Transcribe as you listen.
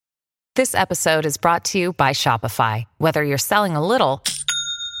This episode is brought to you by Shopify. Whether you're selling a little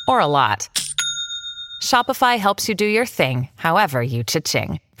or a lot, Shopify helps you do your thing, however you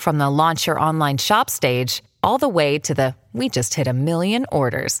cha-ching. From the launch your online shop stage, all the way to the we just hit 1 million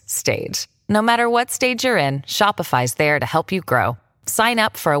orders stage. No matter what stage you're in, Shopify's there to help you grow. Sign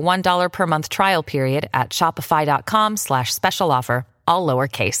up for a $1 per month trial period at shopify.com/special offer, all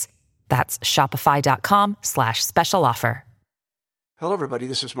lowercase. That's shopify.com/special offer. Hello, everybody.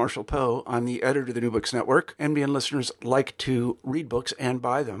 This is Marshall Poe. I'm the editor of the New Books Network. NBN listeners like to read books and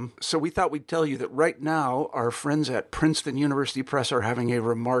buy them. So we thought we'd tell you that right now, our friends at Princeton University Press are having a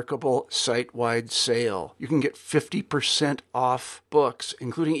remarkable site-wide sale. You can get 50% off books,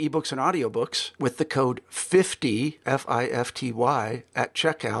 including ebooks and audiobooks, with the code 50, F-I-F-T-Y, at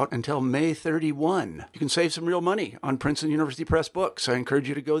checkout until May 31. You can save some real money on Princeton University Press books. I encourage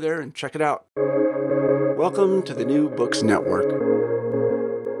you to go there and check it out. Welcome to the New Books Network.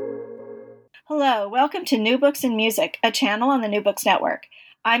 Hello, welcome to New Books and Music, a channel on the New Books Network.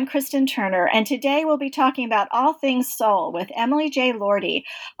 I'm Kristen Turner, and today we'll be talking about all things soul with Emily J. Lordi,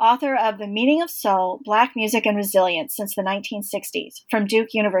 author of The Meaning of Soul, Black Music and Resilience Since the 1960s, from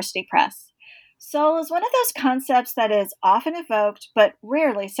Duke University Press. Soul is one of those concepts that is often evoked, but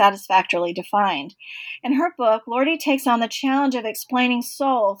rarely satisfactorily defined. In her book, Lordi takes on the challenge of explaining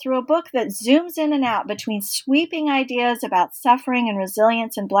soul through a book that zooms in and out between sweeping ideas about suffering and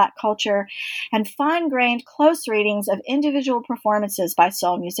resilience in Black culture and fine-grained close readings of individual performances by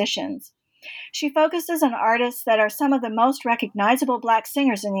soul musicians. She focuses on artists that are some of the most recognizable Black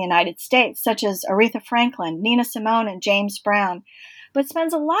singers in the United States, such as Aretha Franklin, Nina Simone, and James Brown, but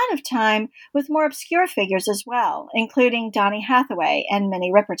spends a lot of time with more obscure figures as well, including Donny Hathaway and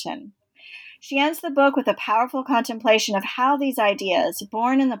Minnie Riperton. She ends the book with a powerful contemplation of how these ideas,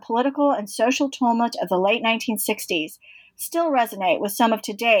 born in the political and social tumult of the late 1960s, still resonate with some of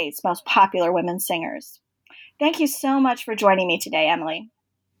today's most popular women singers. Thank you so much for joining me today, Emily.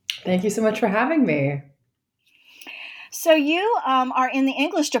 Thank you so much for having me. So you are in the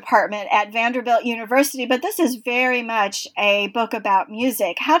English department at Vanderbilt University, but this is very much a book about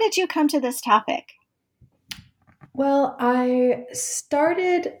music. How did you come to this topic? Well, I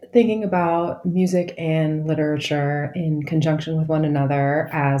started thinking about music and literature in conjunction with one another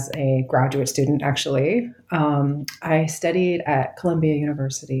as a graduate student, actually. I studied at Columbia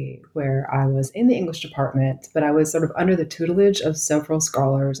University, where I was in the English department, but I was sort of under the tutelage of several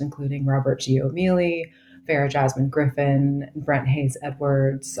scholars, including Robert G. O'Meally, Farah Jasmine Griffin, Brent Hayes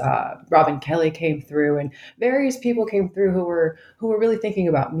Edwards, Robin Kelly came through, and various people came through who were really thinking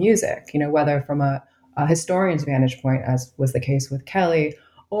about music, whether from a historian's vantage point, as was the case with Kelly,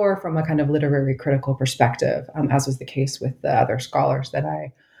 or from a kind of literary critical perspective, as was the case with the other scholars that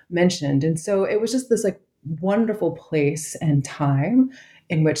I mentioned. And so it was just this wonderful place and time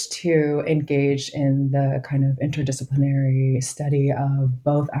in which to engage in the kind of interdisciplinary study of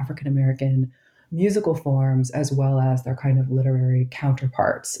both African American musical forms as well as their kind of literary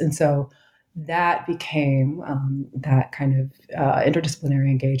counterparts. And so that became that kind of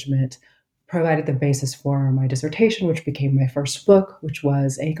interdisciplinary engagement provided the basis for my dissertation, which became my first book, which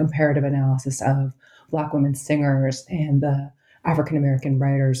was a comparative analysis of Black women singers and the African American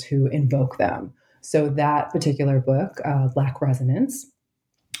writers who invoke them. So that particular book, Black Resonance,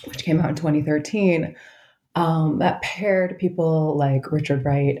 which came out in 2013, that paired people like Richard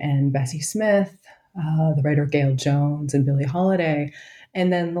Wright and Bessie Smith, the writer Gail Jones and Billie Holiday.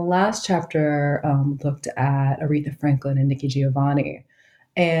 And then the last chapter looked at Aretha Franklin and Nikki Giovanni.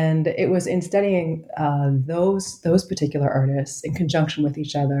 And it was in studying those particular artists in conjunction with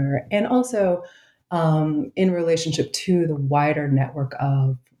each other, and also in relationship to the wider network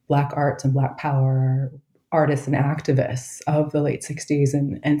of Black arts and Black power artists and activists of the late 60s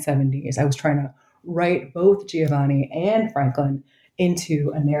and 70s. I was trying to write both Giovanni and Franklin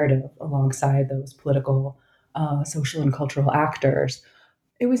into a narrative alongside those political, social, and cultural actors.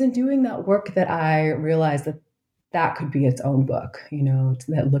 It was in doing that work that I realized that could be its own book,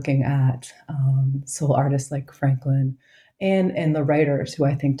 that looking at soul artists like Franklin and the writers who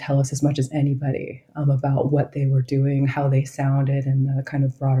I think tell us as much as anybody about what they were doing, how they sounded, and the kind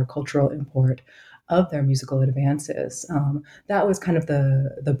of broader cultural import of their musical advances. That was kind of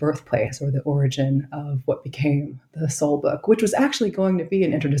the birthplace or the origin of what became the Soul Book, which was actually going to be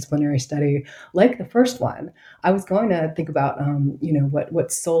an interdisciplinary study like the first one. I was going to think about,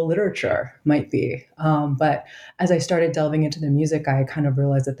 what soul literature might be. But as I started delving into the music, I kind of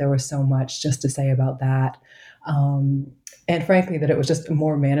realized that there was so much just to say about that. And frankly, that it was just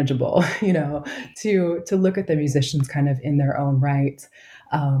more manageable, to look at the musicians kind of in their own right.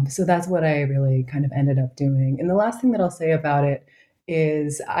 So that's what I really kind of ended up doing. And the last thing that I'll say about it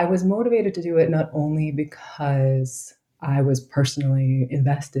is I was motivated to do it not only because I was personally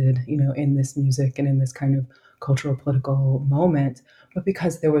invested, in this music and in this kind of cultural political moment, but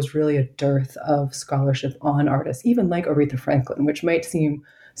because there was really a dearth of scholarship on artists, even like Aretha Franklin, which might seem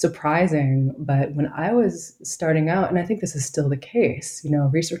surprising. But when I was starting out, and I think this is still the case,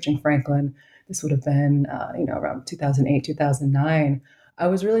 researching Franklin, this would have been, around 2008, 2009, I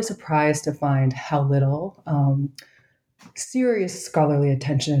was really surprised to find how little serious scholarly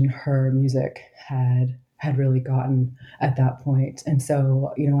attention her music had really gotten at that point. And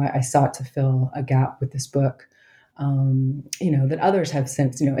so, I sought to fill a gap with this book, that others have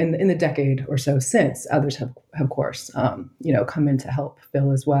since, in the decade or so since, others have of course, come in to help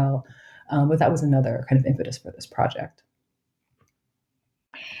fill as well. But that was another kind of impetus for this project.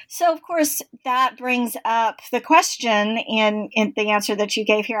 So, of course, that brings up the question in the answer that you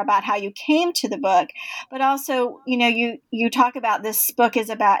gave here about how you came to the book. But also, you talk about this book is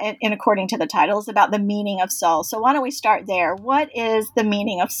about, and according to the title, is about the meaning of soul. So why don't we start there? What is the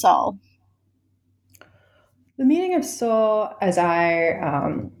meaning of soul? The meaning of soul, as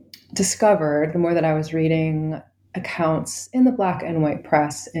I discovered, the more that I was reading accounts in the Black and white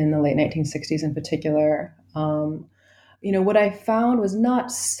press in the late 1960s in particular, what I found was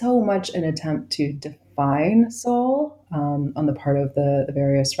not so much an attempt to define soul on the part of the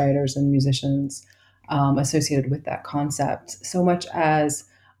various writers and musicians associated with that concept, so much as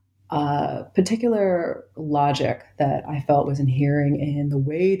a particular logic that I felt was inhering in the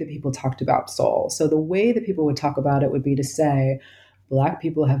way that people talked about soul. So the way that people would talk about it would be to say, Black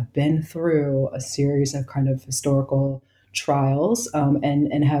people have been through a series of kind of historical trials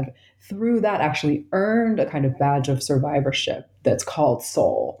and have through that actually earned a kind of badge of survivorship that's called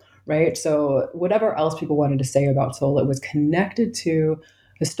soul, right? So whatever else people wanted to say about soul, it was connected to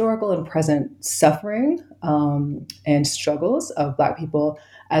historical and present suffering and struggles of Black people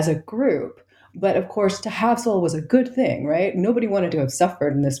as a group. But of course, to have soul was a good thing, right? Nobody wanted to have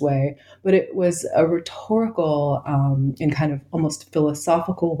suffered in this way, but it was a rhetorical and kind of almost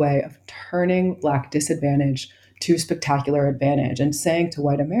philosophical way of turning Black disadvantage to spectacular advantage and saying to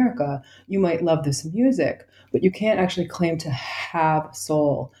white America, you might love this music, but you can't actually claim to have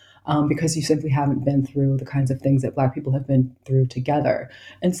soul because you simply haven't been through the kinds of things that Black people have been through together.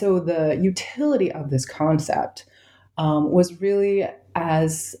 And so the utility of this concept was really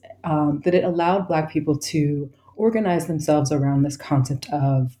as that it allowed Black people to organize themselves around this concept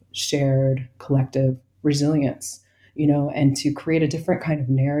of shared collective resilience, and to create a different kind of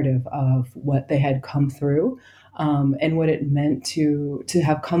narrative of what they had come through and what it meant to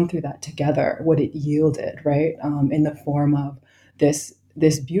have come through that together, what it yielded, right, in the form of this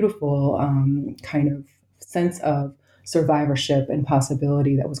beautiful kind of sense of survivorship and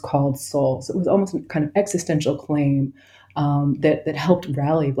possibility that was called soul. So it was almost a kind of existential claim that helped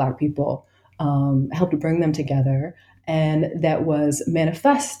rally Black people, helped bring them together, and that was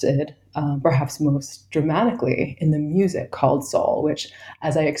manifested perhaps most dramatically in the music called soul, which,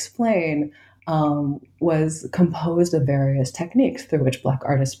 as I explain, was composed of various techniques through which Black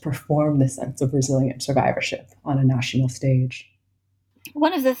artists perform this sense of resilient survivorship on a national stage.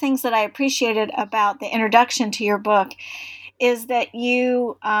 One of the things that I appreciated about the introduction to your book is that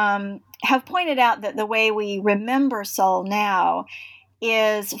you have pointed out that the way we remember soul now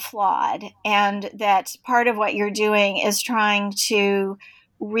is flawed, and that part of what you're doing is trying to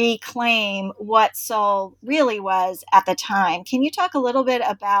reclaim what soul really was at the time. Can you talk a little bit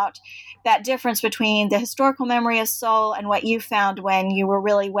about that difference between the historical memory of soul and what you found when you were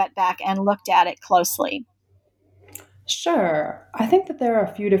really went back and looked at it closely? Sure. I think that there are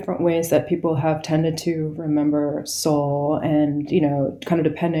a few different ways that people have tended to remember soul, and, kind of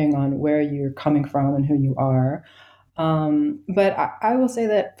depending on where you're coming from and who you are. But I will say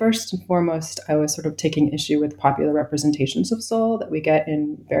that first and foremost, I was sort of taking issue with popular representations of soul that we get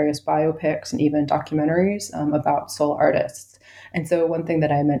in various biopics and even documentaries about soul artists. And so one thing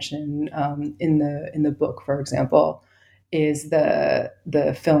that I mentioned in the book, for example, is the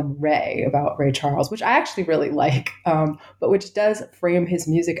film Ray about Ray Charles, which I actually really like, but which does frame his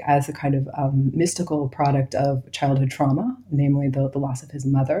music as a kind of mystical product of childhood trauma, namely the loss of his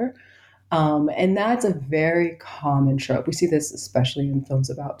mother. And that's a very common trope. We see this especially in films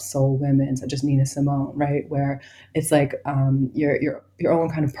about soul women, such as Nina Simone, right? Where it's like your own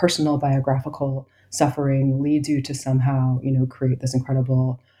kind of personal biographical suffering leads you to somehow, create this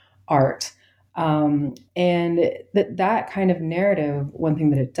incredible art. And that kind of narrative, one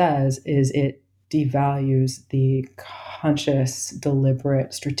thing that it does is it devalues the conscious,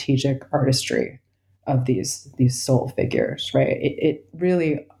 deliberate, strategic artistry of these soul figures, right? It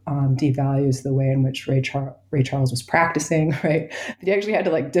really devalues the way in which Ray Charles was practicing, right? But he actually had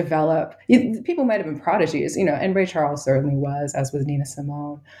to like develop, people might have been prodigies, and Ray Charles certainly was, as was Nina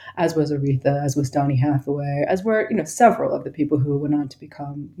Simone, as was Aretha, as was Donny Hathaway, as were, several of the people who went on to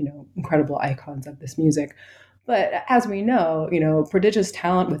become, incredible icons of this music. But as we know, prodigious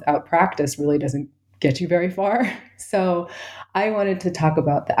talent without practice really doesn't get you very far. So I wanted to talk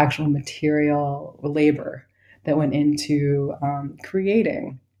about the actual material labor that went into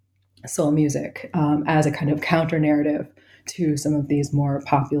creating soul music as a kind of counter narrative to some of these more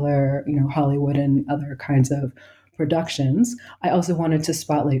popular, Hollywood and other kinds of productions. I also wanted to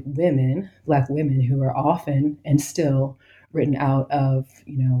spotlight women, Black women, who are often and still written out of,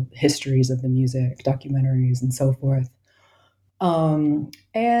 histories of the music, documentaries, and so forth. And,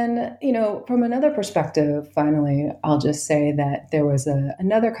 from another perspective, finally, I'll just say that there was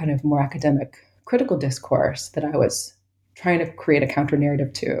another kind of more academic critical discourse that I was trying to create a counter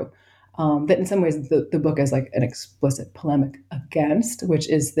narrative to, that in some ways the book is like an explicit polemic against, which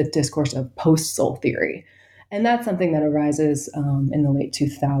is the discourse of post-soul theory. And that's something that arises in the late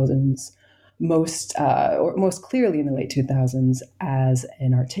 2000s, most clearly in the late 2000s, as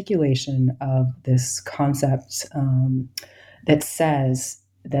an articulation of this concept that says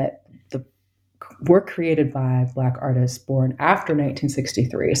that the work created by Black artists born after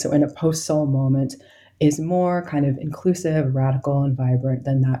 1963, so in a post-soul moment, is more kind of inclusive, radical, and vibrant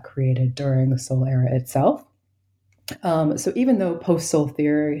than that created during the soul era itself. So even though post-soul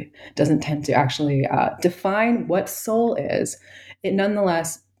theory doesn't tend to actually define what soul is, it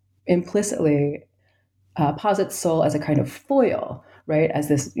nonetheless implicitly posits soul as a kind of foil, right? As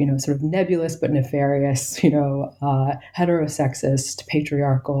this, sort of nebulous but nefarious, heterosexist,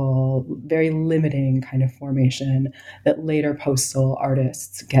 patriarchal, very limiting kind of formation that later post-soul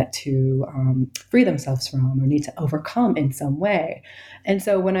artists get to free themselves from or need to overcome in some way. And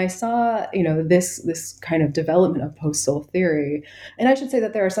so when I saw, this kind of development of post-soul theory, and I should say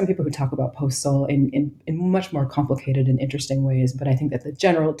that there are some people who talk about post-soul in much more complicated and interesting ways, but I think that the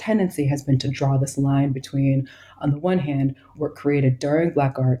general tendency has been to draw this line between, on the one hand, work created during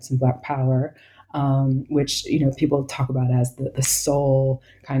Black arts and Black power, which, people talk about as the soul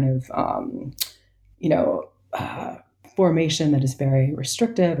kind of, formation that is very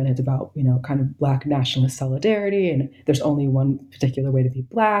restrictive, and it's about, kind of Black nationalist solidarity, and there's only one particular way to be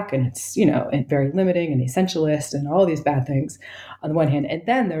Black, and it's, and very limiting and essentialist and all these bad things on the one hand. And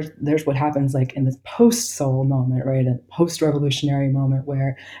then there's what happens like in this post-soul moment, right? A post-revolutionary moment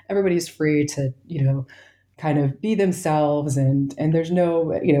where everybody's free to, kind of be themselves, and there's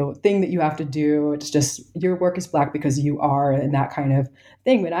no, thing that you have to do. It's just your work is Black because you are, and that kind of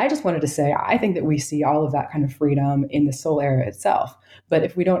thing. But I just wanted to say, I think that we see all of that kind of freedom in the soul era itself. But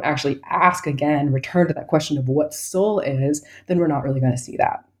if we don't actually ask again, return to that question of what soul is, then we're not really going to see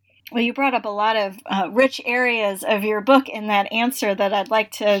that. Well, you brought up a lot of rich areas of your book in that answer that I'd like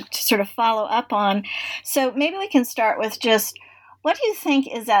to sort of follow up on. So maybe we can start with just, what do you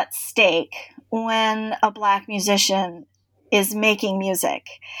think is at stake when a Black musician is making music?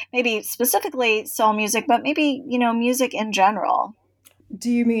 Maybe specifically soul music, but maybe, music in general. Do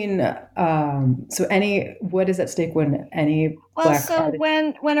you mean, what is at stake when any Black artist?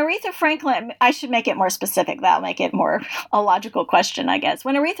 when Aretha Franklin, I should make it more specific. That'll make it more a logical question, I guess.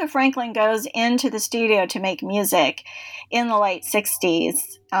 When Aretha Franklin goes into the studio to make music in the late 60s,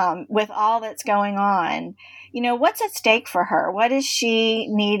 with all that's going on, what's at stake for her? What is she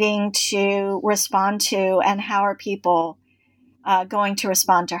needing to respond to, and how are people going to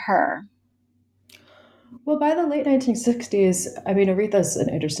respond to her? Well, by the late 1960s, Aretha's an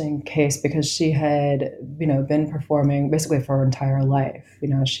interesting case because she had, been performing basically for her entire life.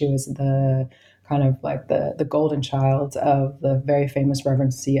 She was the kind of like the golden child of the very famous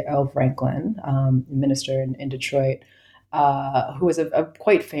Reverend C.L. Franklin, minister in Detroit, who was a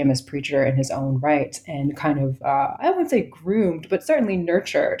quite famous preacher in his own right, and kind of, I wouldn't say groomed, but certainly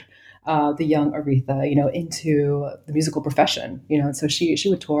nurtured the young Aretha, into the musical profession, and so she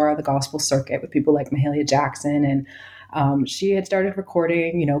would tour the gospel circuit with people like Mahalia Jackson, and she had started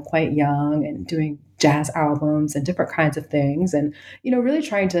recording, quite young, and doing jazz albums and different kinds of things, and really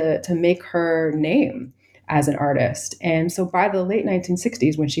trying to make her name as an artist. And so by the late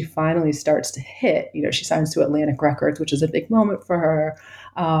 1960s, when she finally starts to hit, she signs to Atlantic Records, which is a big moment for her.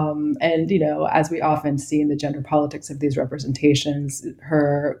 And as we often see in the gender politics of these representations,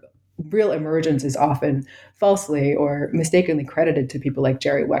 her real emergence is often falsely or mistakenly credited to people like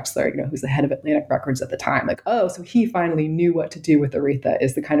Jerry Wexler, who's the head of Atlantic Records at the time. Like, oh, so he finally knew what to do with Aretha,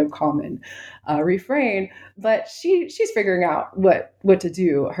 is the kind of common refrain. But she's figuring out what to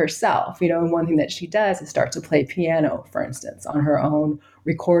do herself, and one thing that she does is start to play piano, for instance, on her own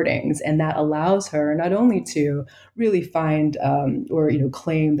recordings. And that allows her not only to really find or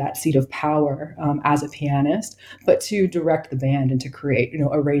claim that seat of power as a pianist, but to direct the band and to create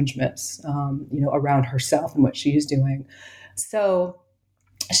arrangements around herself and what she's doing. So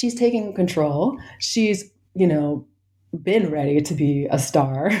she's taking control. She's been ready to be a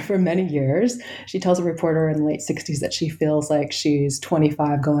star for many years. She tells a reporter in the late 60s that she feels like she's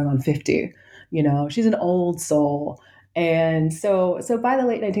 25 going on 50. She's an old soul. And so by the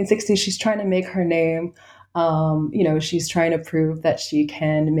late 1960s, she's trying to make her name. She's trying to prove that she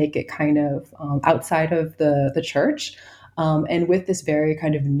can make it kind of outside of the church. And with this very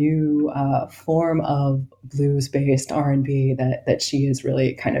kind of new form of blues-based R&B that she is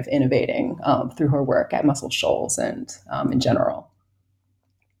really kind of innovating through her work at Muscle Shoals and in general.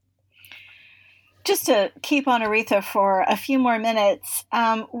 Just to keep on Aretha for a few more minutes,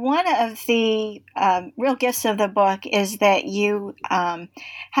 one of the real gifts of the book is that you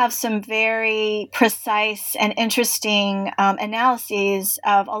have some very precise and interesting analyses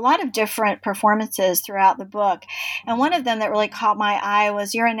of a lot of different performances throughout the book. And one of them that really caught my eye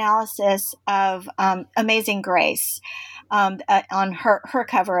was your analysis of Amazing Grace, on her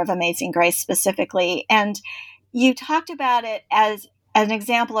cover of Amazing Grace specifically. And you talked about it as an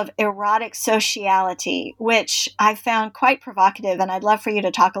example of erotic sociality, which I found quite provocative. And I'd love for you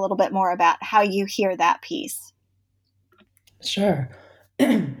to talk a little bit more about how you hear that piece. Sure.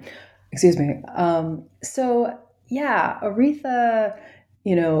 Excuse me. So yeah, Aretha,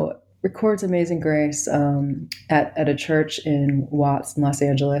 records Amazing Grace at a church in Watts in Los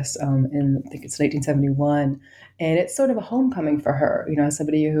Angeles in, I think it's 1971. And it's sort of a homecoming for her, as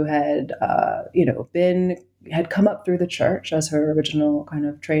somebody who had, had come up through the church as her original kind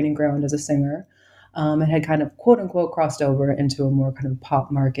of training ground as a singer, and had kind of quote unquote crossed over into a more kind of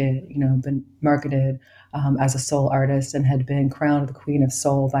pop market, been marketed as a soul artist and had been crowned the Queen of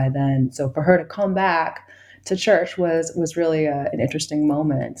Soul by then. So for her to come back to church was really an interesting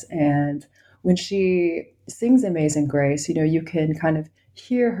moment. And when she sings Amazing Grace, you can kind of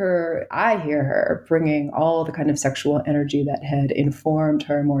I hear her bringing all the kind of sexual energy that had informed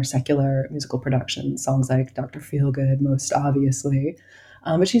her more secular musical production, songs like Dr. Feelgood, most obviously.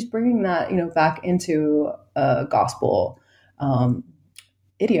 But she's bringing that, back into a gospel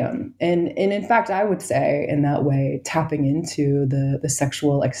idiom. And in fact, I would say in that way, tapping into the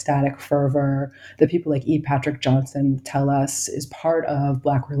sexual ecstatic fervor that people like E. Patrick Johnson tell us is part of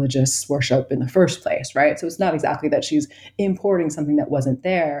Black religious worship in the first place, right? So it's not exactly that she's importing something that wasn't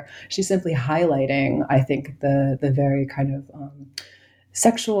there. She's simply highlighting, I think, the very kind of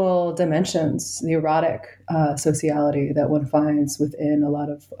sexual dimensions, the erotic sociality that one finds within a lot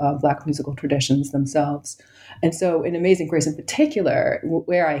of Black musical traditions themselves. And so in Amazing Grace in particular,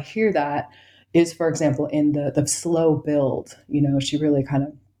 where I hear that is, for example, in the slow build. She really kind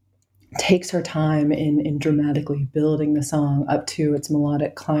of takes her time in dramatically building the song up to its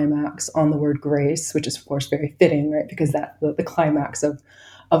melodic climax on the word grace, which is, of course, very fitting, right? Because that's the climax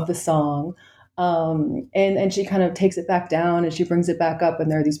of the song. And she kind of takes it back down and she brings it back up.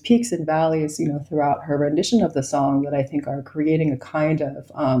 And there are these peaks and valleys, throughout her rendition of the song that I think are creating a kind of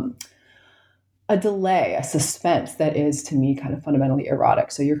a delay, a suspense that is, to me, kind of fundamentally erotic.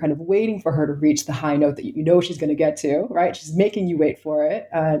 So you're kind of waiting for her to reach the high note that she's going to get to, right? She's making you wait for it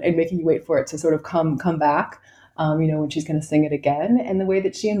and making you wait for it to sort of come back. When she's going to sing it again. And the way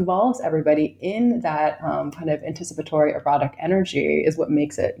that she involves everybody in that kind of anticipatory erotic energy is what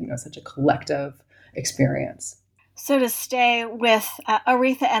makes it, such a collective experience. So to stay with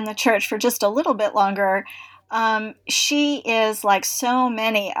Aretha and the church for just a little bit longer, she is, like so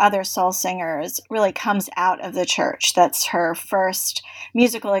many other soul singers, really comes out of the church. That's her first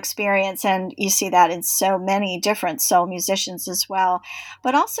musical experience, and you see that in so many different soul musicians as well.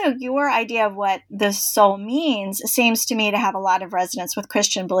 But also your idea of what the soul means seems to me to have a lot of resonance with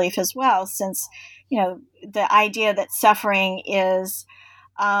Christian belief as well, since, the idea that suffering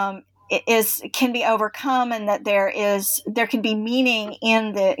can be overcome, and that there can be meaning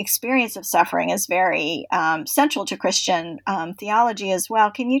in the experience of suffering is very central to Christian theology as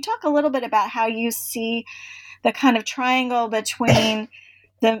well. Can you talk a little bit about how you see the kind of triangle between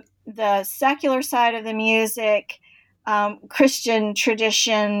the secular side of the music, Christian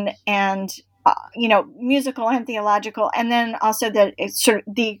tradition, and musical and theological, and then also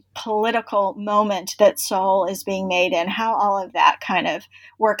the political moment that soul is being made in, how all of that kind of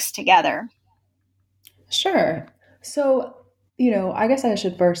works together? Sure. So, I guess I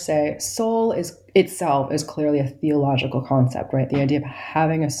should first say soul itself is clearly a theological concept, right? The idea of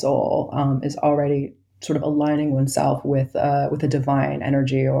having a soul is already sort of aligning oneself with a divine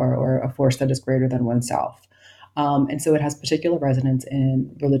energy or a force that is greater than oneself. And so it has particular resonance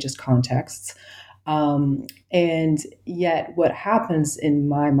in religious contexts. And yet, what happens in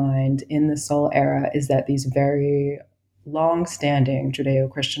my mind in the soul era is that these very long-standing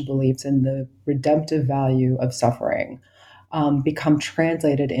Judeo-Christian beliefs in the redemptive value of suffering become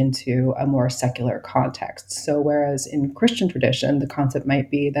translated into a more secular context. So, whereas in Christian tradition, the concept might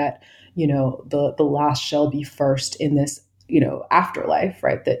be that the last shall be first in this afterlife,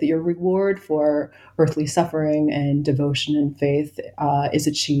 right? That your reward for earthly suffering and devotion and faith is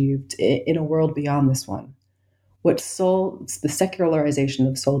achieved in a world beyond this one. What the secularization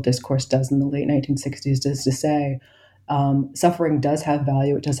of soul discourse does in the late 1960s is to say suffering does have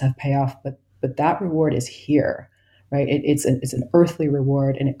value, it does have payoff, but that reward is here, right? It's an earthly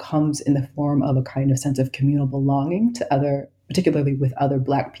reward, and it comes in the form of a kind of sense of communal belonging to particularly with other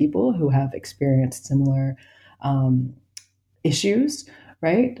Black people who have experienced similar issues,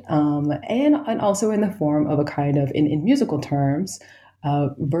 right? And also in the form of a kind of, in musical terms,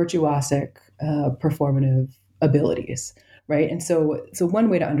 virtuosic performative abilities, right? And so one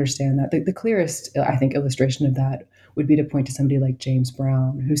way to understand that, the clearest, I think, illustration of that would be to point to somebody like James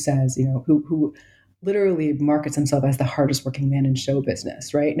Brown, who says, who literally markets himself as the hardest working man in show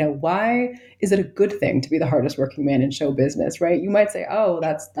business, right? Now, why is it a good thing to be the hardest working man in show business, right? You might say, oh,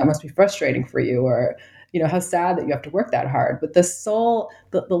 that must be frustrating for you, or how sad that you have to work that hard. But the soul,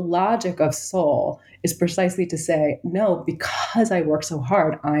 the logic of soul is precisely to say, no, because I work so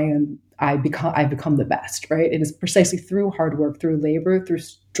hard, I've become the best, right? It is precisely through hard work, through labor, through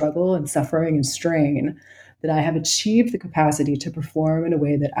struggle and suffering and strain that I have achieved the capacity to perform in a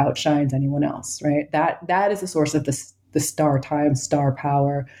way that outshines anyone else, right? That is the source of the star time, star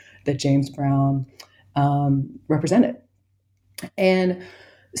power that James Brown represented. And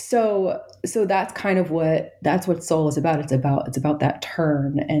so that's kind of that's what soul is about. It's about that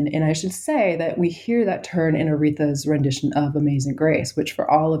turn. And I should say that we hear that turn in Aretha's rendition of Amazing Grace, which for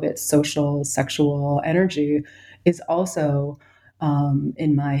all of its social, sexual energy is also,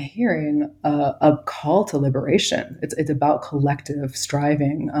 in my hearing, a call to liberation. It's about collective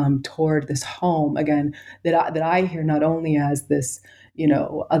striving toward this home, again, that I hear not only as this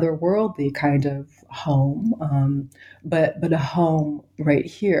otherworldly kind of home, but a home right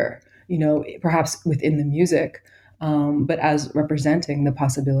here, perhaps within the music, but as representing the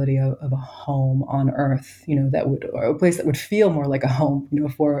possibility of a home on earth, or a place that would feel more like a home,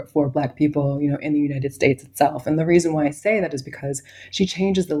 for Black people, in the United States itself. And the reason why I say that is because she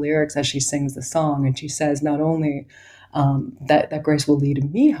changes the lyrics as she sings the song, and she says not only that grace will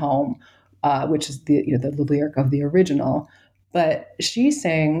lead me home, which is the lyric of the original, but she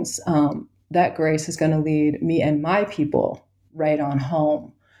sings that grace is going to lead me and my people right on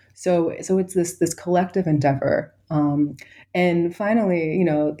home. So it's this collective endeavor. And finally,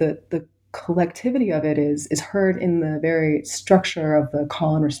 the collectivity of it is heard in the very structure of the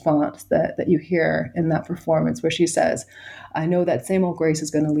call and response that you hear in that performance, where she says, I know that same old grace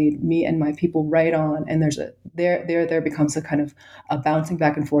is going to lead me and my people right on. And there becomes a kind of a bouncing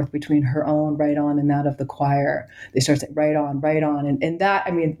back and forth between her own right on and that of the choir. They start saying right on. And that,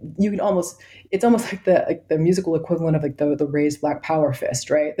 I mean, it's almost like the musical equivalent of like the raised Black power fist,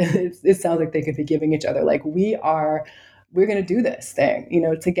 right? It sounds like they could be giving each other like, we're going to do this thing,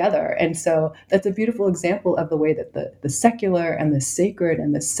 together. And so that's a beautiful example of the way that the secular and the sacred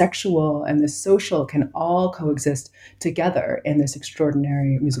and the sexual and the social can all coexist together in this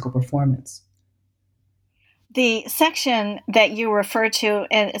extraordinary musical performance. The section that you referred to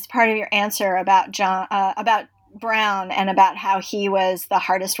as part of your answer about Brown and about how he was the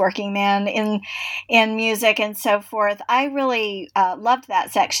hardest working man in music and so forth, I really loved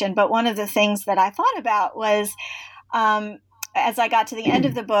that section. But one of the things that I thought about was, as I got to the end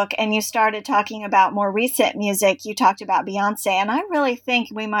of the book and you started talking about more recent music, you talked about Beyonce. And I really think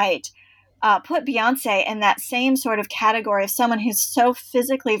we might put Beyonce in that same sort of category of someone who's so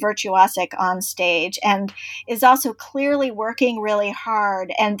physically virtuosic on stage and is also clearly working really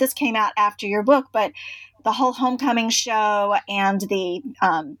hard. And this came out after your book, but the whole Homecoming show and the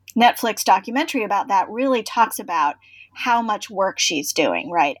Netflix documentary about that really talks about how much work she's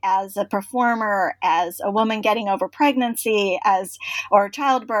doing, right? As a performer, as a woman getting over pregnancy, or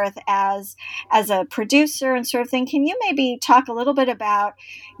childbirth, as a producer and sort of thing. Can you maybe talk a little bit about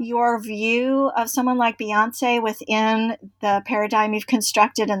your view of someone like Beyonce within the paradigm you've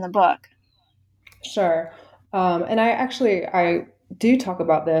constructed in the book? Sure. And I do talk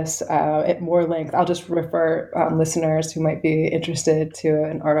about this at more length. I'll just refer listeners who might be interested to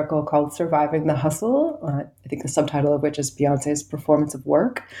an article called Surviving the Hustle. I think the subtitle of which is Beyonce's Performance of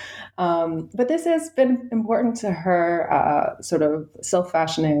Work. But this has been important to her sort of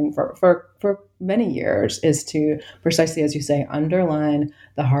self-fashioning for many years, is to precisely, as you say, underline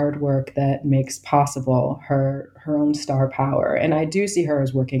the hard work that makes possible her own star power. And I do see her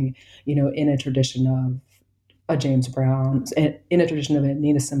as working, in a tradition of a James Brown, in a tradition of a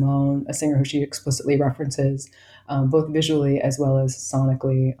Nina Simone, a singer who she explicitly references, both visually as well as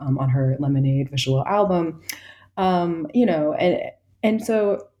sonically, on her Lemonade visual album. And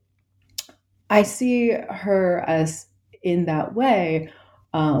so I see her as, in that way,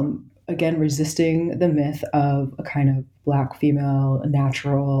 again, resisting the myth of a kind of Black female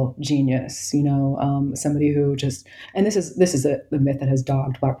natural genius, somebody who just, and this is the myth that has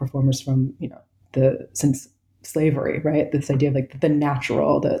dogged Black performers from, since slavery, right? This idea of like the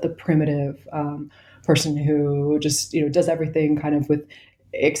natural, the primitive person who just, does everything kind of with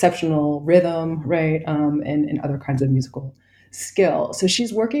exceptional rhythm, right? And other kinds of musical skill. So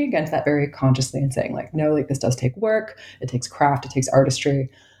she's working against that very consciously and saying like, no, like this does take work, it takes craft, it takes artistry.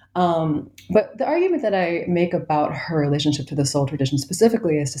 But the argument that I make about her relationship to the soul tradition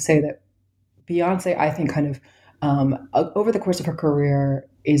specifically is to say that Beyonce, I think, kind of over the course of her career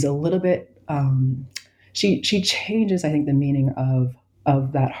is a little bit, she changes, I think, the meaning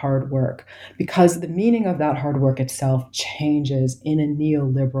of that hard work, because the meaning of that hard work itself changes in a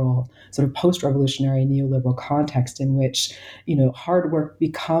neoliberal, sort of post-revolutionary neoliberal context in which, hard work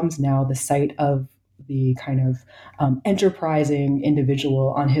becomes now the site of the kind of enterprising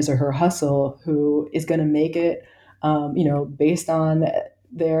individual on his or her hustle who is going to make it, based on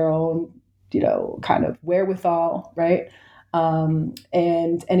their own, kind of wherewithal, right? And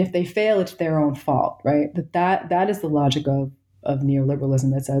if they fail, it's their own fault, right? That is the logic of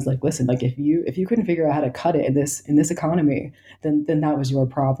neoliberalism that says like, listen, like if you couldn't figure out how to cut it in this economy, then that was your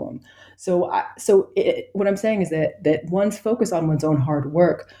problem. So what I'm saying is that one's focus on one's own hard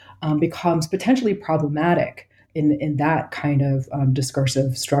work becomes potentially problematic in that kind of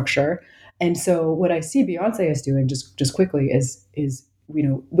discursive structure. And so what I see Beyonce is doing, just quickly, is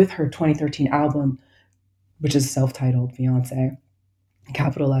with her 2013 album, which is self-titled Beyonce,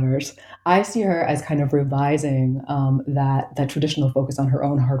 capital letters, I see her as kind of revising that traditional focus on her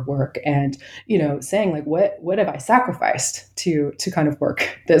own hard work and, saying like, what have I sacrificed to kind of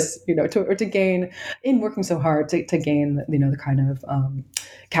work this, to gain, in working so hard to gain, the kind of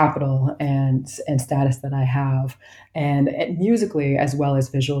capital and status that I have. And musically as well as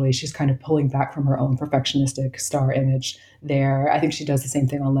visually, she's kind of pulling back from her own perfectionistic star image there. I think she does the same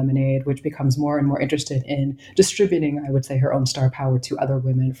thing on Lemonade, which becomes more and more interested in distributing, I would say, her own star power to other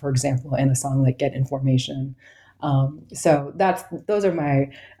women, for example, in a song like Get Information. So those are my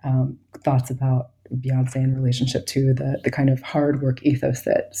thoughts about Beyonce in relationship to the kind of hard work ethos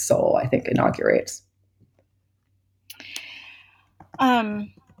that Soul, I think, inaugurates.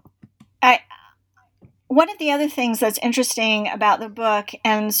 One of the other things that's interesting about the book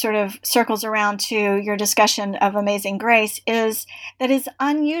and sort of circles around to your discussion of Amazing Grace is that it's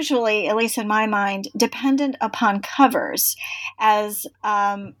unusually, at least in my mind, dependent upon covers as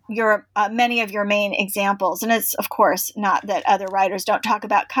many of your main examples. And it's, of course, not that other writers don't talk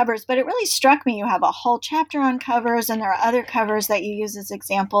about covers, but it really struck me you have a whole chapter on covers and there are other covers that you use as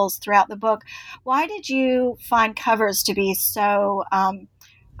examples throughout the book. Why did you find covers to be so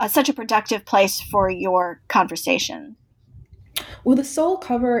such a productive place for your conversation? Well, the Soul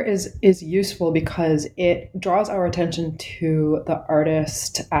cover is useful because it draws our attention to the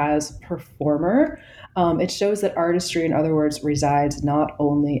artist as performer. It shows that artistry, in other words, resides not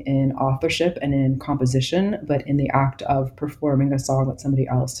only in authorship and in composition, but in the act of performing a song that somebody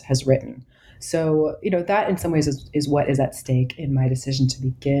else has written. So, that in some ways is what is at stake in my decision to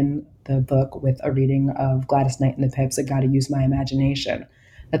begin the book with a reading of Gladys Knight and the Pips, I Gotta Use My Imagination.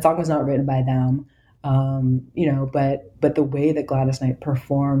 That song was not written by them, but the way that Gladys Knight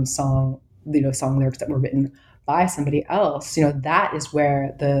performs song lyrics that were written by somebody else, that is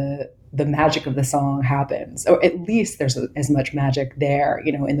where the magic of the song happens. Or at least there's as much magic there,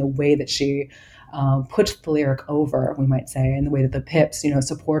 in the way that she puts the lyric over, we might say, and the way that the Pips,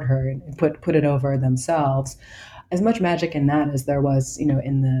 support her and put it over themselves. As much magic in that as there was,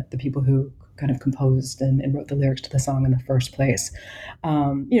 in the people who kind of composed and wrote the lyrics to the song in the first place.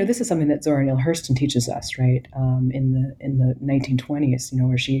 This is something that Zora Neale Hurston teaches us, right? In the 1920s,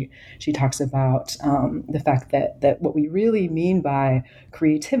 where she talks about the fact that what we really mean by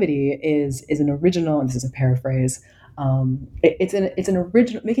creativity is an original, and this is a paraphrase, It's an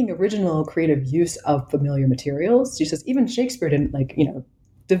original, making original creative use of familiar materials. She says even Shakespeare didn't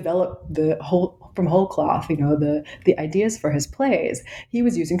develop the whole cloth, the ideas for his plays. He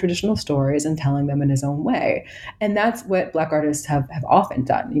was using traditional stories and telling them in his own way. And that's what Black artists have often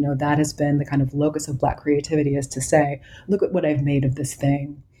done. That has been the kind of locus of Black creativity, is to say, look at what I've made of this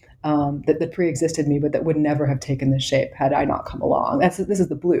thing. That pre-existed me, but that would never have taken this shape had I not come along. This is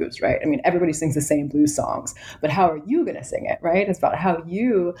the blues, right? I mean, everybody sings the same blues songs, but how are you going to sing it, right? It's about how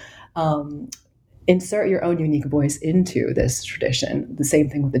you insert your own unique voice into this tradition. The same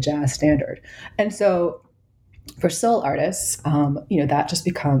thing with the jazz standard. And so for soul artists, that just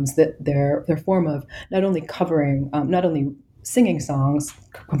becomes their form of not only covering, not only singing songs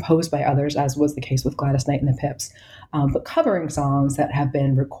composed by others, as was the case with Gladys Knight and the Pips, but covering songs that have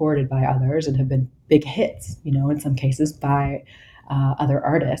been recorded by others and have been big hits, in some cases by other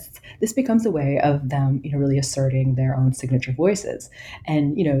artists. This becomes a way of them, really asserting their own signature voices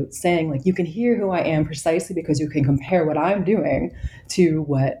and, saying like, you can hear who I am precisely because you can compare what I'm doing to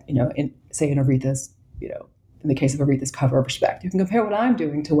what, in Aretha's, in the case of Aretha's cover of Respect, you can compare what I'm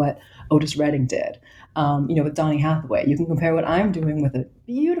doing to what Otis Redding did. With Donny Hathaway, you can compare what I'm doing with a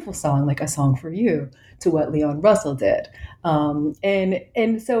beautiful song like A Song for You to what Leon Russell did.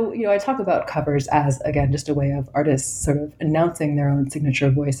 And so, I talk about covers as, again, just a way of artists sort of announcing their own signature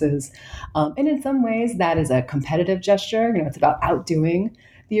voices. And in some ways that is a competitive gesture. It's about outdoing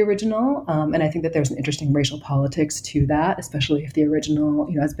the original. And I think that there's an interesting racial politics to that, especially if the original,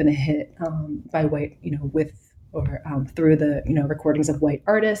 has been a hit by white, with or through the recordings of white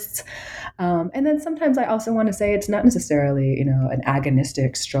artists. And then sometimes I also want to say it's not necessarily an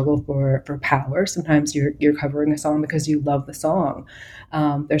agonistic struggle for power. Sometimes you're covering a song because you love the song.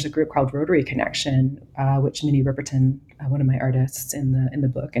 There's a group called Rotary Connection, which Minnie Riperton, one of my artists in the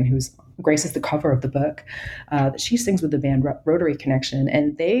book, and who's graces the cover of the book, she sings with the band Rotary Connection,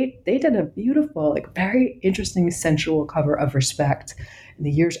 and they did a beautiful, very interesting, sensual cover of Respect in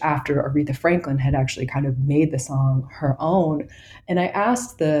the years after Aretha Franklin had actually kind of made the song her own. And I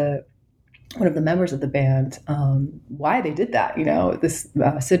asked one of the members of the band why they did that. This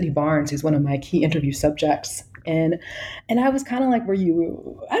Sydney Barnes, who's one of my key interview subjects. And I was kind of like, were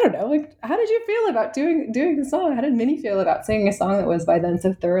you, I don't know, how did you feel about doing the song? How did Minnie feel about singing a song that was by then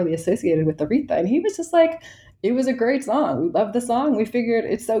so thoroughly associated with Aretha? And he was just like, it was a great song. We loved the song. We figured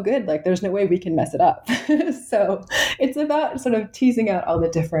it's so good. There's no way we can mess it up. So it's about sort of teasing out all the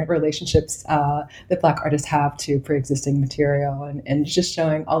different relationships that Black artists have to pre-existing material and just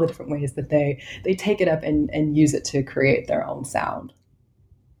showing all the different ways that they take it up and use it to create their own sound.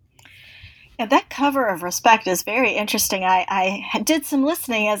 Yeah, that cover of Respect is very interesting. I did some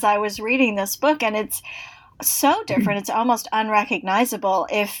listening as I was reading this book, and it's so different. It's almost unrecognizable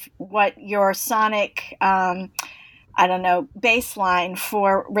if what your sonic, baseline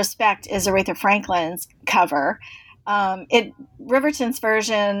for Respect is Aretha Franklin's cover. Riverton's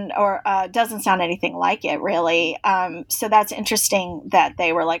version doesn't sound anything like it, really. So that's interesting that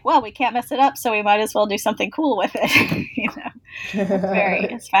they were like, well, we can't mess it up, so we might as well do something cool with it.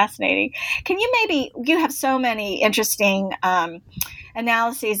 It's fascinating. Can you have so many interesting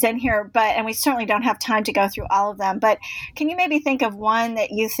analyses in here, and we certainly don't have time to go through all of them, but can you maybe think of one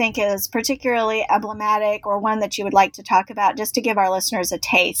that you think is particularly emblematic, or one that you would like to talk about, just to give our listeners a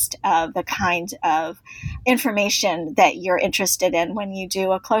taste of the kind of information that you're interested in when you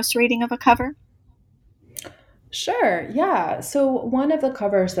do a close reading of a cover? Sure, yeah. So one of the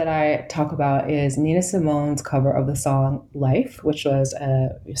covers that I talk about is Nina Simone's cover of the song Life, which was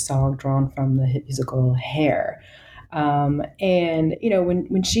a song drawn from the hit musical Hair. And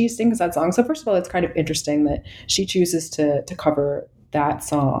when she sings that song, so first of all, it's kind of interesting that she chooses to cover that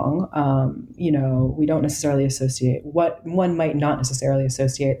song. We don't necessarily associate what one might not necessarily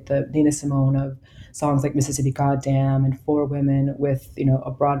associate the Nina Simone of songs like Mississippi Goddam and For Women with,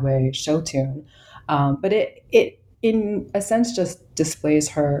 a Broadway show tune. But it in a sense just displays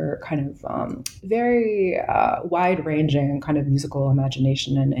her kind of very wide-ranging kind of musical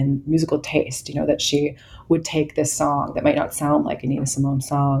imagination and musical taste, that she would take this song that might not sound like a Nina Simone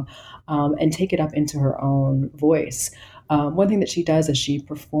song and take it up into her own voice. One thing that she does as she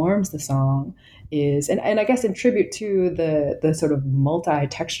performs the song is, and I guess in tribute to the sort of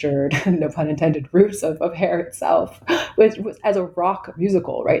multi-textured, no pun intended, roots of Hair itself, which was as a rock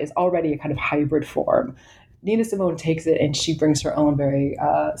musical, right, is already a kind of hybrid form. Nina Simone takes it and she brings her own very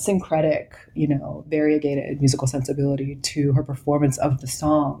syncretic, variegated musical sensibility to her performance of the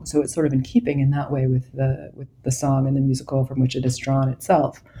song. So it's sort of in keeping in that way with the song and the musical from which it is drawn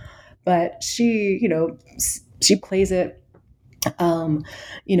itself. But she plays it,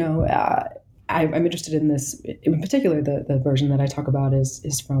 I'm interested in this in particular. The version that I talk about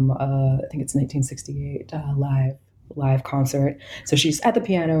is from I think it's 1968 live concert. So she's at the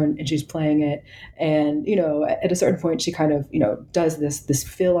piano and she's playing it, and at a certain point she kind of does this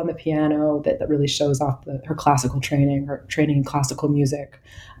fill on the piano that really shows off her classical training, her training in classical music,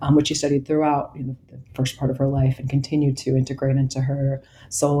 which she studied throughout the first part of her life and continued to integrate into her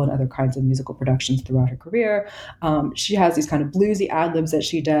soul and other kinds of musical productions throughout her career. She has these kind of bluesy ad libs that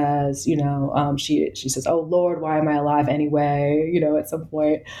she does. She says, "Oh Lord, why am I alive anyway?" At some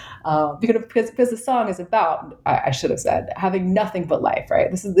point, because the song is about, I should have said, having nothing but life. Right?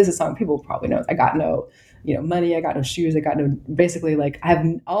 This is a song people probably know. I got no money. I got no shoes. I got no, basically, like, I have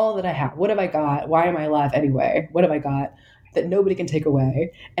all that I have. What have I got? Why am I alive anyway? What have I got that nobody can take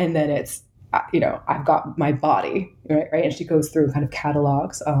away? And then it's, I've got my body, right? And she goes through and kind of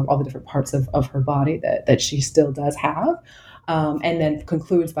catalogs all the different parts of her body that she still does have. And then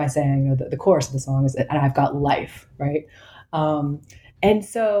concludes by saying, the chorus of the song is, and I've got life, right? And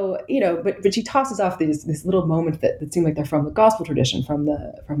so, but she tosses off these little moments that seem like they're from the gospel tradition, from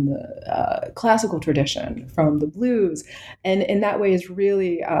the classical tradition, from the blues, and in that way is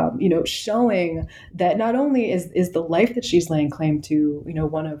really, showing that not only is the life that she's laying claim to,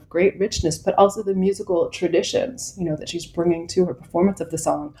 one of great richness, but also the musical traditions, that she's bringing to her performance of the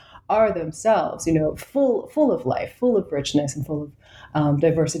song are themselves, full of life, full of richness, and full of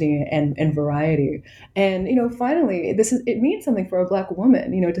diversity and variety. And finally, it means something for a Black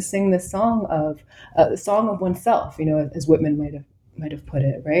woman, to sing this song of the song of oneself, as Whitman might have put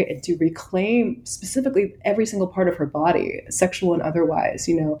it, right? And to reclaim specifically every single part of her body, sexual and otherwise,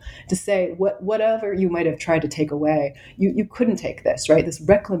 to say whatever you might have tried to take away, you couldn't take this, right? This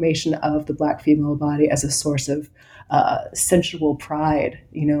reclamation of the Black female body as a source of sensual pride,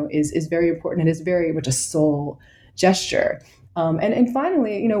 is very important, and is very much a soul gesture. And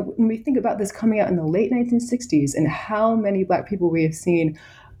finally, when we think about this coming out in the late 1960s and how many Black people we have seen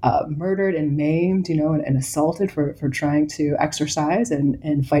murdered and maimed, and assaulted for trying to exercise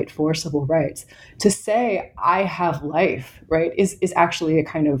and fight for civil rights, to say I have life, right, is actually a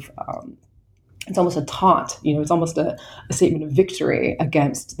kind of it's almost a taunt, it's almost a statement of victory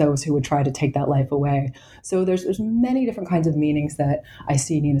against those who would try to take that life away. So there's many different kinds of meanings that I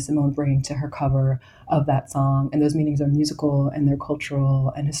see Nina Simone bringing to her cover of that song. And those meanings are musical, and they're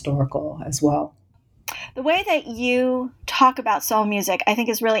cultural and historical as well. The way that you talk about soul music, I think,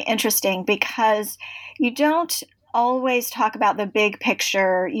 is really interesting, because you don't always talk about the big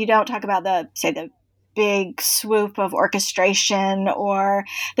picture. You don't talk about the big swoop of orchestration or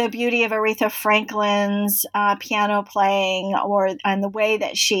the beauty of Aretha Franklin's piano playing, and the way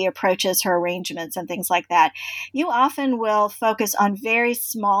that she approaches her arrangements and things like that. You often will focus on very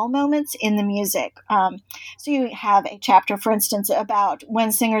small moments in the music. So you have a chapter, for instance, about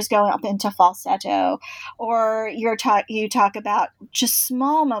when singers go up into falsetto, or you talk about just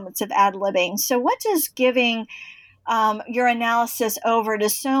small moments of ad-libbing. So what does giving your analysis over to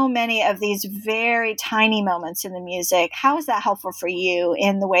so many of these very tiny moments in the music, how is that helpful for you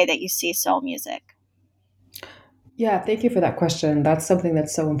in the way that you see soul music? Yeah, thank you for that question. That's something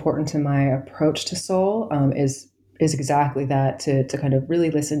that's so important to my approach to soul, is exactly that, to kind of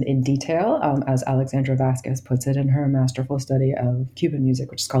really listen in detail, as Alexandra Vasquez puts it in her masterful study of Cuban music,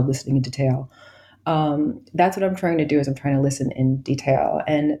 which is called Listening in Detail. That's what I'm trying to do, is I'm trying to listen in detail.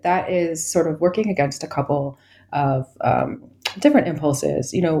 And that is sort of working against a couple of different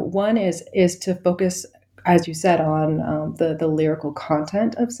impulses. One is to focus, as you said, on the lyrical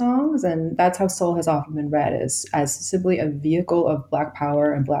content of songs, and that's how soul has often been read, as simply a vehicle of Black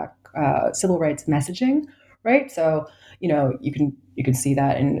power and Black civil rights messaging, right? So you can see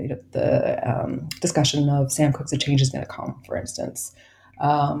that in the discussion of Sam Cooke's "A Change Is Gonna Come," for instance.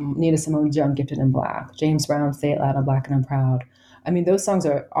 Nina Simone's "Young, Gifted, and Black," James Brown's "Say It Loud, I'm Black and I'm Proud." I mean, those songs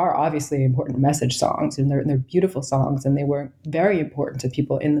are obviously important message songs, and they're beautiful songs, and they were very important to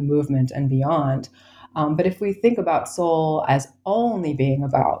people in the movement and beyond. But if we think about soul as only being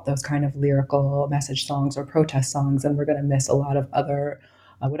about those kind of lyrical message songs or protest songs, then we're going to miss a lot of other,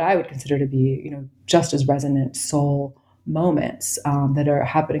 what I would consider to be, just as resonant soul moments that are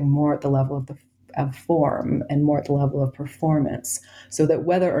happening more at the level of form and more at the level of performance, so that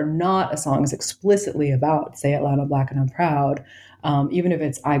whether or not a song is explicitly about "Say It Loud, I'm Black and I'm Proud," even if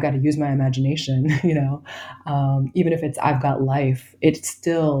it's "I've got to use my imagination," even if it's "I've got life," it's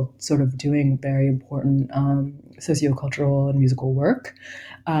still sort of doing very important sociocultural and musical work.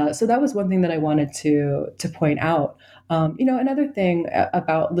 So that was one thing that I wanted to point out. Another thing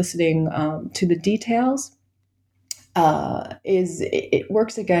about listening to the details is it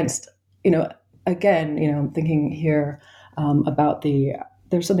works against, again, I'm thinking here about the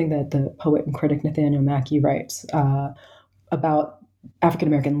there's something that the poet and critic Nathaniel Mackey writes about African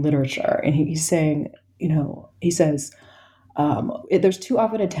American literature, and he's saying, he says, there's too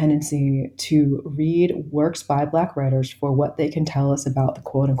often a tendency to read works by Black writers for what they can tell us about the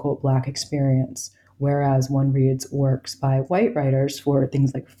quote unquote Black experience, whereas one reads works by white writers for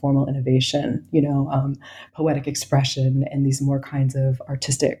things like formal innovation, poetic expression, and these more kinds of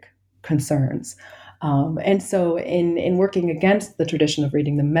artistic concerns. And so in working against the tradition of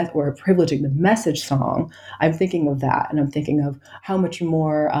reading or privileging the message song, I'm thinking of that. And I'm thinking of how much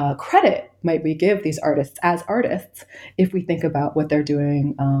more credit might we give these artists as artists if we think about what they're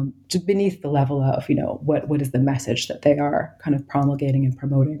doing just beneath the level of, what is the message that they are kind of promulgating and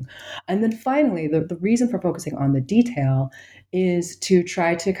promoting. And then finally, the reason for focusing on the detail is to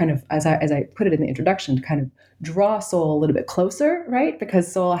try to kind of, as I put it in the introduction, to kind of draw soul a little bit closer, right?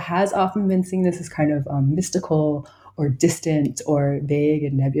 Because soul has often been seen as this kind of mystical or distant or vague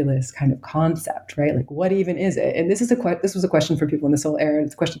and nebulous kind of concept, right? Like, what even is it? And this was a question for people in the soul era, and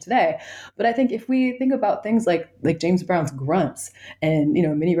it's a question today. But I think if we think about things like James Brown's grunts and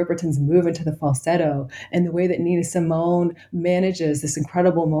Minnie Riperton's move into the falsetto, and the way that Nina Simone manages this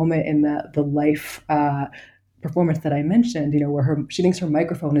incredible moment in the life performance that I mentioned, where she thinks her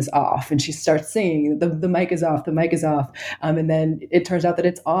microphone is off and she starts singing, the mic is off, and then it turns out that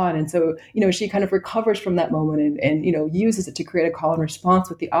it's on. And so, she kind of recovers from that moment and uses it to create a call and response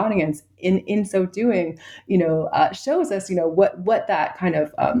with the audience. In so doing, shows us, what that kind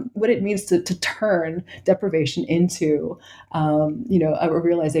of, what it means to turn deprivation into, a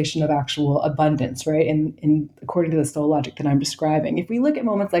realization of actual abundance, right? And according to the soul logic that I'm describing, if we look at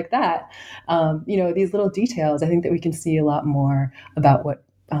moments like that, these little details, I think that we can see a lot more about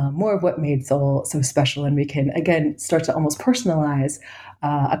more of what made soul so special. And we can, again, start to almost personalize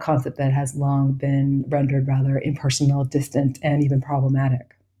a concept that has long been rendered rather impersonal, distant, and even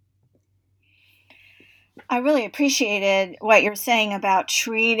problematic. I really appreciated what you're saying about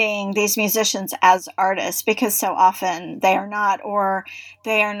treating these musicians as artists, because so often they are not, or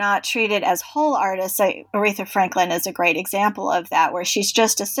they are not treated as whole artists. Aretha Franklin is a great example of that, where she's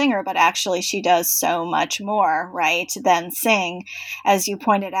just a singer, but actually she does so much more, right, than sing, as you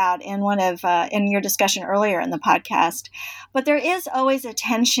pointed out in in your discussion earlier in the podcast. But there is always a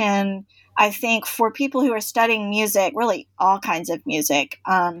tension, I think, for people who are studying music, really all kinds of music,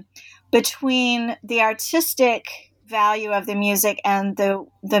 between the artistic value of the music and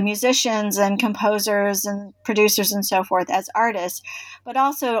the musicians and composers and producers and so forth as artists, but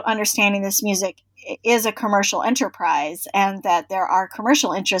also understanding this music is a commercial enterprise and that there are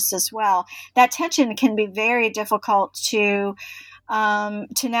commercial interests as well. That tension can be very difficult to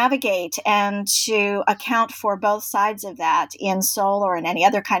navigate and to account for both sides of that in soul or in any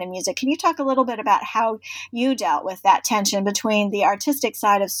other kind of music. Can you talk a little bit about how you dealt with that tension between the artistic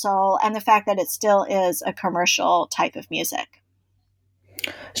side of soul and the fact that it still is a commercial type of music?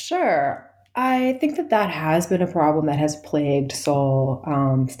 Sure. I think that has been a problem that has plagued soul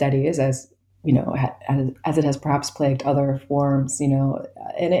studies, as as it has perhaps plagued other forms, and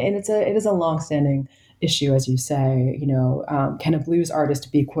it is a longstanding issue, as you say. Can a blues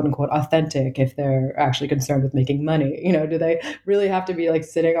artist be quote unquote authentic if they're actually concerned with making money? Do they really have to be like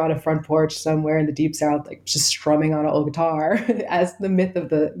sitting on a front porch somewhere in the deep South, like just strumming on an old guitar, as the myth of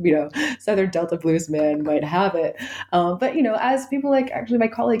the Southern Delta bluesman might have it? But as people like actually my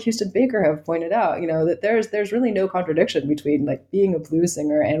colleague Houston Baker have pointed out, that there's really no contradiction between like being a blues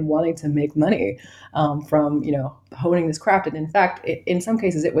singer and wanting to make money from honing this craft. And in fact, in some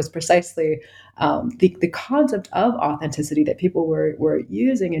cases, it was precisely the concept of authenticity that people were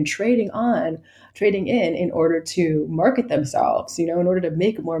using and trading in order to market themselves, in order to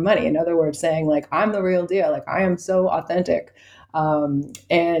make more money. In other words, saying like, I'm the real deal, like I am so authentic. And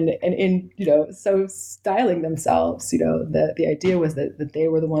in, so styling themselves, the idea was that they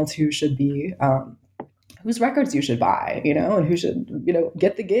were the ones who should be, whose records you should buy, and who should,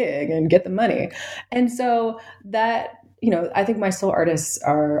 get the gig and get the money. And so that, I think my soul artists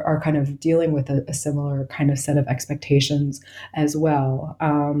are kind of dealing with a similar kind of set of expectations as well.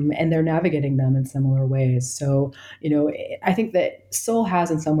 And they're navigating them in similar ways. So, I think that soul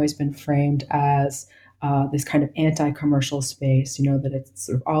has in some ways been framed as this kind of anti-commercial space, that it's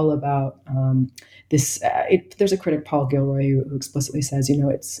sort of all about this. There's a critic, Paul Gilroy, who explicitly says,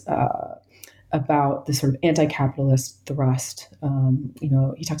 it's about this sort of anti-capitalist thrust.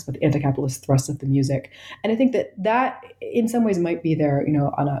 He talks about the anti-capitalist thrust of the music. And I think that in some ways might be there,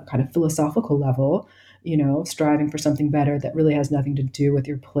 on a kind of philosophical level, striving for something better that really has nothing to do with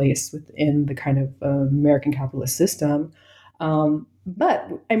your place within the kind of American capitalist system. But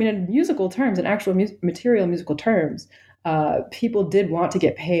I mean, in musical terms, in actual material musical terms, people did want to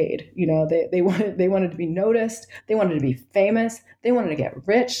get paid. They wanted to be noticed. They wanted to be famous. They wanted to get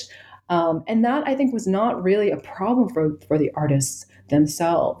rich. And that, I think, was not really a problem for the artists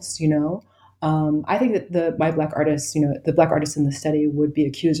themselves. I think that the Black artists in the study would be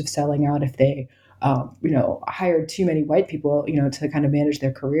accused of selling out if they, hired too many white people, to kind of manage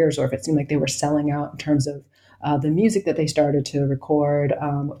their careers, or if it seemed like they were selling out in terms of the music that they started to record.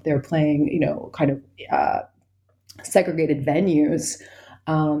 If they were playing, kind of segregated venues.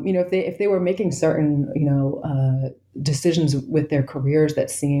 If they were making certain, decisions with their careers that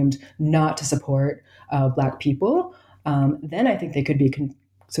seemed not to support Black people, then I think they could be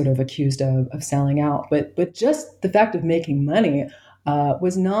sort of accused of selling out. But just the fact of making money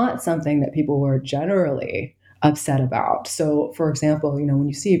was not something that people were generally upset about. So, for example, when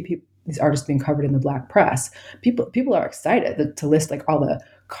you see these artists being covered in the Black press, people are excited to list like all the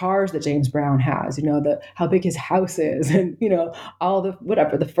cars that James Brown has, how big his house is, and all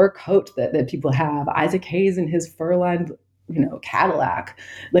the fur coat that people have. Isaac Hayes and his fur-lined Cadillac.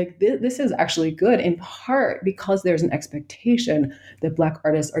 Like this is actually good in part because there's an expectation that Black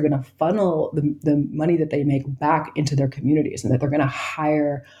artists are going to funnel the money that they make back into their communities, and that they're going to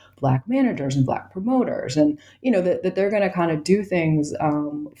hire Black managers and Black promoters, and that they're going to kind of do things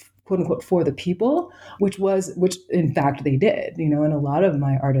quote unquote for the people, which in fact they did, and a lot of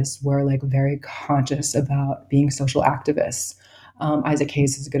my artists were like very conscious about being social activists. Isaac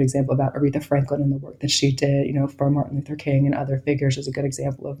Hayes is a good example of that. Aretha Franklin and the work that she did, for Martin Luther King and other figures is a good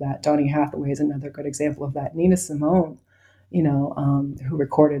example of that. Donny Hathaway is another good example of that. Nina Simone, who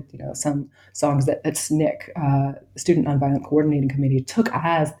recorded, some songs that SNCC, Student Nonviolent Coordinating Committee, took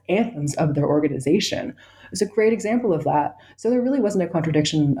as anthems of their organization. It's a great example of that. So there really wasn't a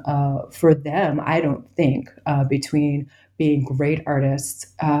contradiction for them, I don't think, between being great artists,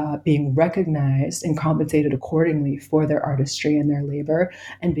 being recognized and compensated accordingly for their artistry and their labor,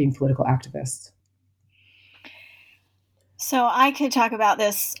 and being political activists. So I could talk about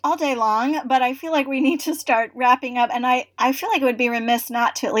this all day long, but I feel like we need to start wrapping up. And I feel like it would be remiss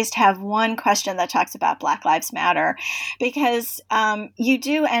not to at least have one question that talks about Black Lives Matter, because you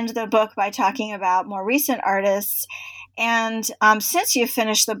do end the book by talking about more recent artists. And since you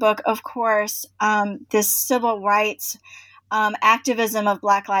finished the book, of course, this civil rights activism of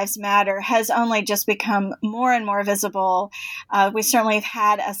Black Lives Matter has only just become more and more visible. We certainly have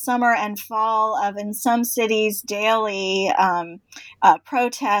had a summer and fall of, in some cities, daily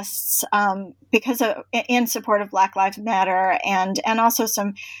protests in support of Black Lives Matter, and also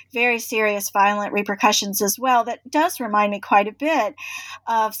some very serious violent repercussions as well. That does remind me quite a bit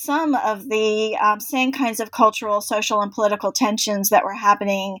of some of the same kinds of cultural, social, and political tensions that were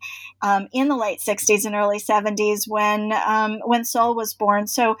happening in the late 60s and early 70s when soul was born.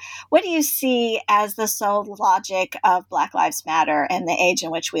 So what do you see as the soul logic of Black Lives Matter and the age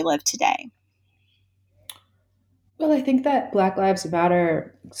in which we live today? Well, I think that Black Lives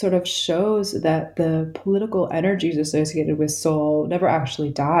Matter sort of shows that the political energies associated with soul never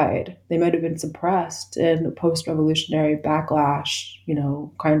actually died. They might have been suppressed in post-revolutionary backlash,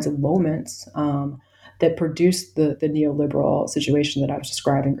 kinds of moments that produced the neoliberal situation that I was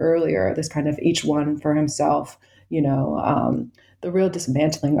describing earlier, this kind of each one for himself, the real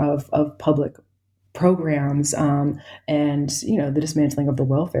dismantling of public programs, and the dismantling of the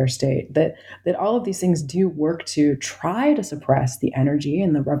welfare state, that all of these things do work to try to suppress the energy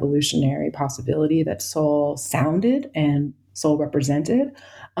and the revolutionary possibility that soul sounded and soul represented,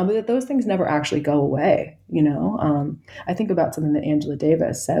 but that those things never actually go away. I think about something that Angela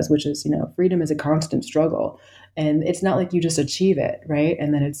Davis says, which is, freedom is a constant struggle. And it's not like you just achieve it, right?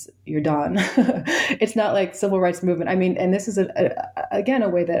 And then you're done. It's not like civil rights movement. I mean, and this is again a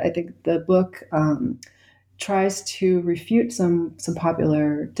way that I think the book tries to refute some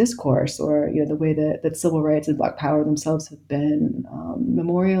popular discourse, or the way that civil rights and Black power themselves have been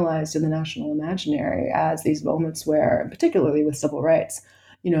memorialized in the national imaginary as these moments where, particularly with civil rights,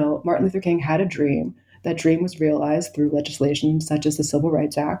 Martin Luther King had a dream. That dream was realized through legislation such as the Civil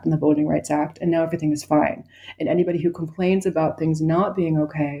Rights Act and the Voting Rights Act, and now everything is fine. And anybody who complains about things not being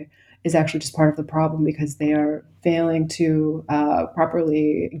okay is actually just part of the problem, because they are failing to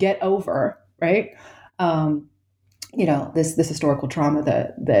properly get over, right? This historical trauma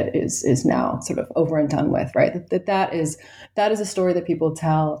that is now sort of over and done with, right? That is a story that people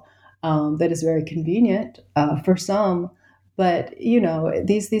tell that is very convenient for some, But,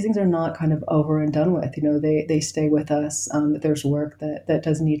 these things are not kind of over and done with. They stay with us, that there's work that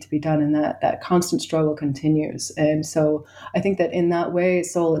does need to be done, and that constant struggle continues. And so I think that in that way,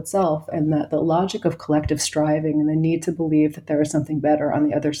 soul itself and that the logic of collective striving and the need to believe that there is something better on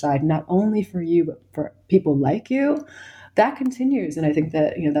the other side, not only for you, but for people like you, that continues. And I think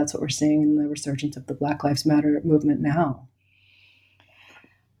that, that's what we're seeing in the resurgence of the Black Lives Matter movement now.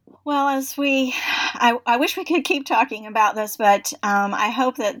 Well, I wish we could keep talking about this, but I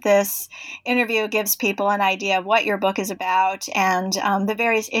hope that this interview gives people an idea of what your book is about and the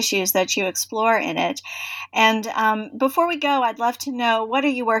various issues that you explore in it. And before we go, I'd love to know, what are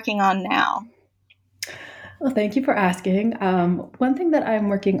you working on now? Well, thank you for asking. One thing that I'm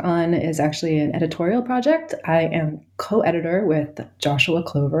working on is actually an editorial project. I am co-editor with Joshua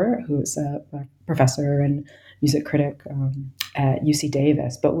Clover, who's a professor and music critic at UC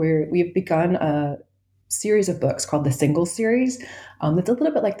Davis. But we've begun a series of books called the Singles series. It's a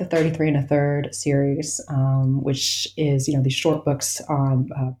little bit like the 33 1/3 series, which is, these short books on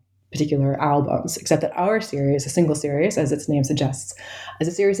particular albums, except that our series, a single series, as its name suggests, is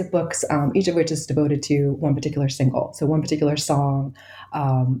a series of books, each of which is devoted to one particular single. So one particular song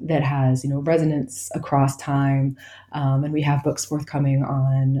that has, resonance across time. And we have books forthcoming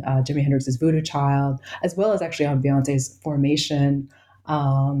on Jimi Hendrix's Voodoo Child, as well as actually on Beyonce's Formation.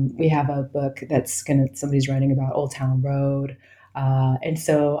 We have a book somebody's writing about Old Town Road. And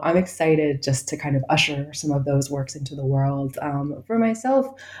so I'm excited just to kind of usher some of those works into the world. For myself,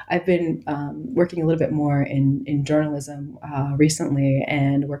 I've been working a little bit more in journalism recently,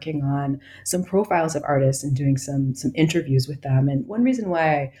 and working on some profiles of artists and doing some interviews with them. And one reason why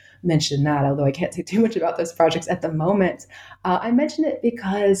I mentioned that, although I can't say too much about those projects at the moment, I mention it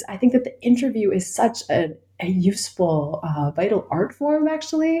because I think that the interview is such a useful, vital art form,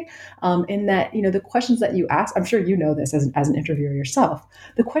 actually, in that, the questions that you ask, I'm sure you know this as an interviewer yourself,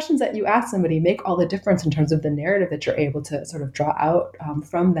 the questions that you ask somebody make all the difference in terms of the narrative that you're able to sort of draw out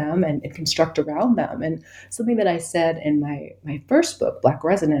from them and construct around them. And something that I said in my first book, Black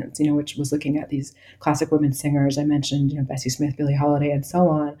Resonance, which was looking at these classic women singers, I mentioned, Bessie Smith, Billie Holiday, and so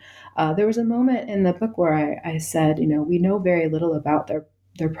on. There was a moment in the book where I said, we know very little about their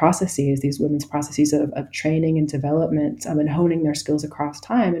processes, these women's processes of training and development, and honing their skills across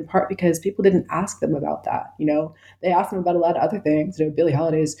time, in part because people didn't ask them about that. They asked them about a lot of other things, Billie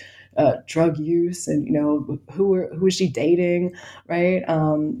Holiday's drug use and, who is she dating, right?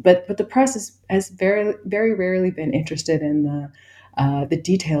 But the press has very, very rarely been interested in the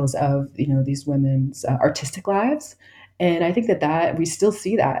details of, these women's artistic lives. And I think that we still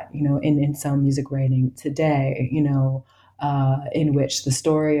see that, in some music writing today, in which the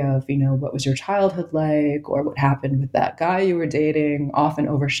story of, what was your childhood like, or what happened with that guy you were dating, often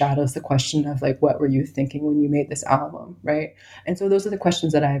overshadows the question of, like, what were you thinking when you made this album, right? And so those are the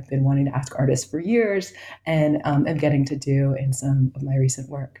questions that I've been wanting to ask artists for years, and am getting to do in some of my recent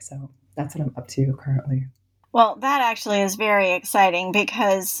work. So that's what I'm up to currently. Well, that actually is very exciting,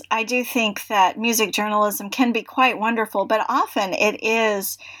 because I do think that music journalism can be quite wonderful, but often it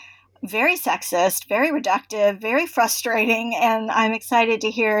is very sexist, very reductive, very frustrating. And I'm excited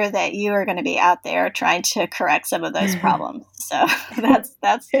to hear that you are going to be out there trying to correct some of those problems. So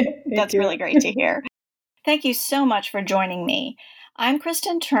that's really great to hear. Thank you so much for joining me. I'm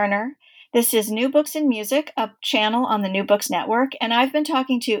Kristen Turner. This is New Books in Music, a channel on the New Books Network, and I've been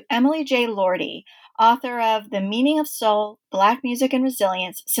talking to Emily J. Lordi, author of The Meaning of Soul, Black Music and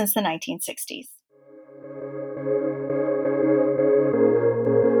Resilience since the 1960s.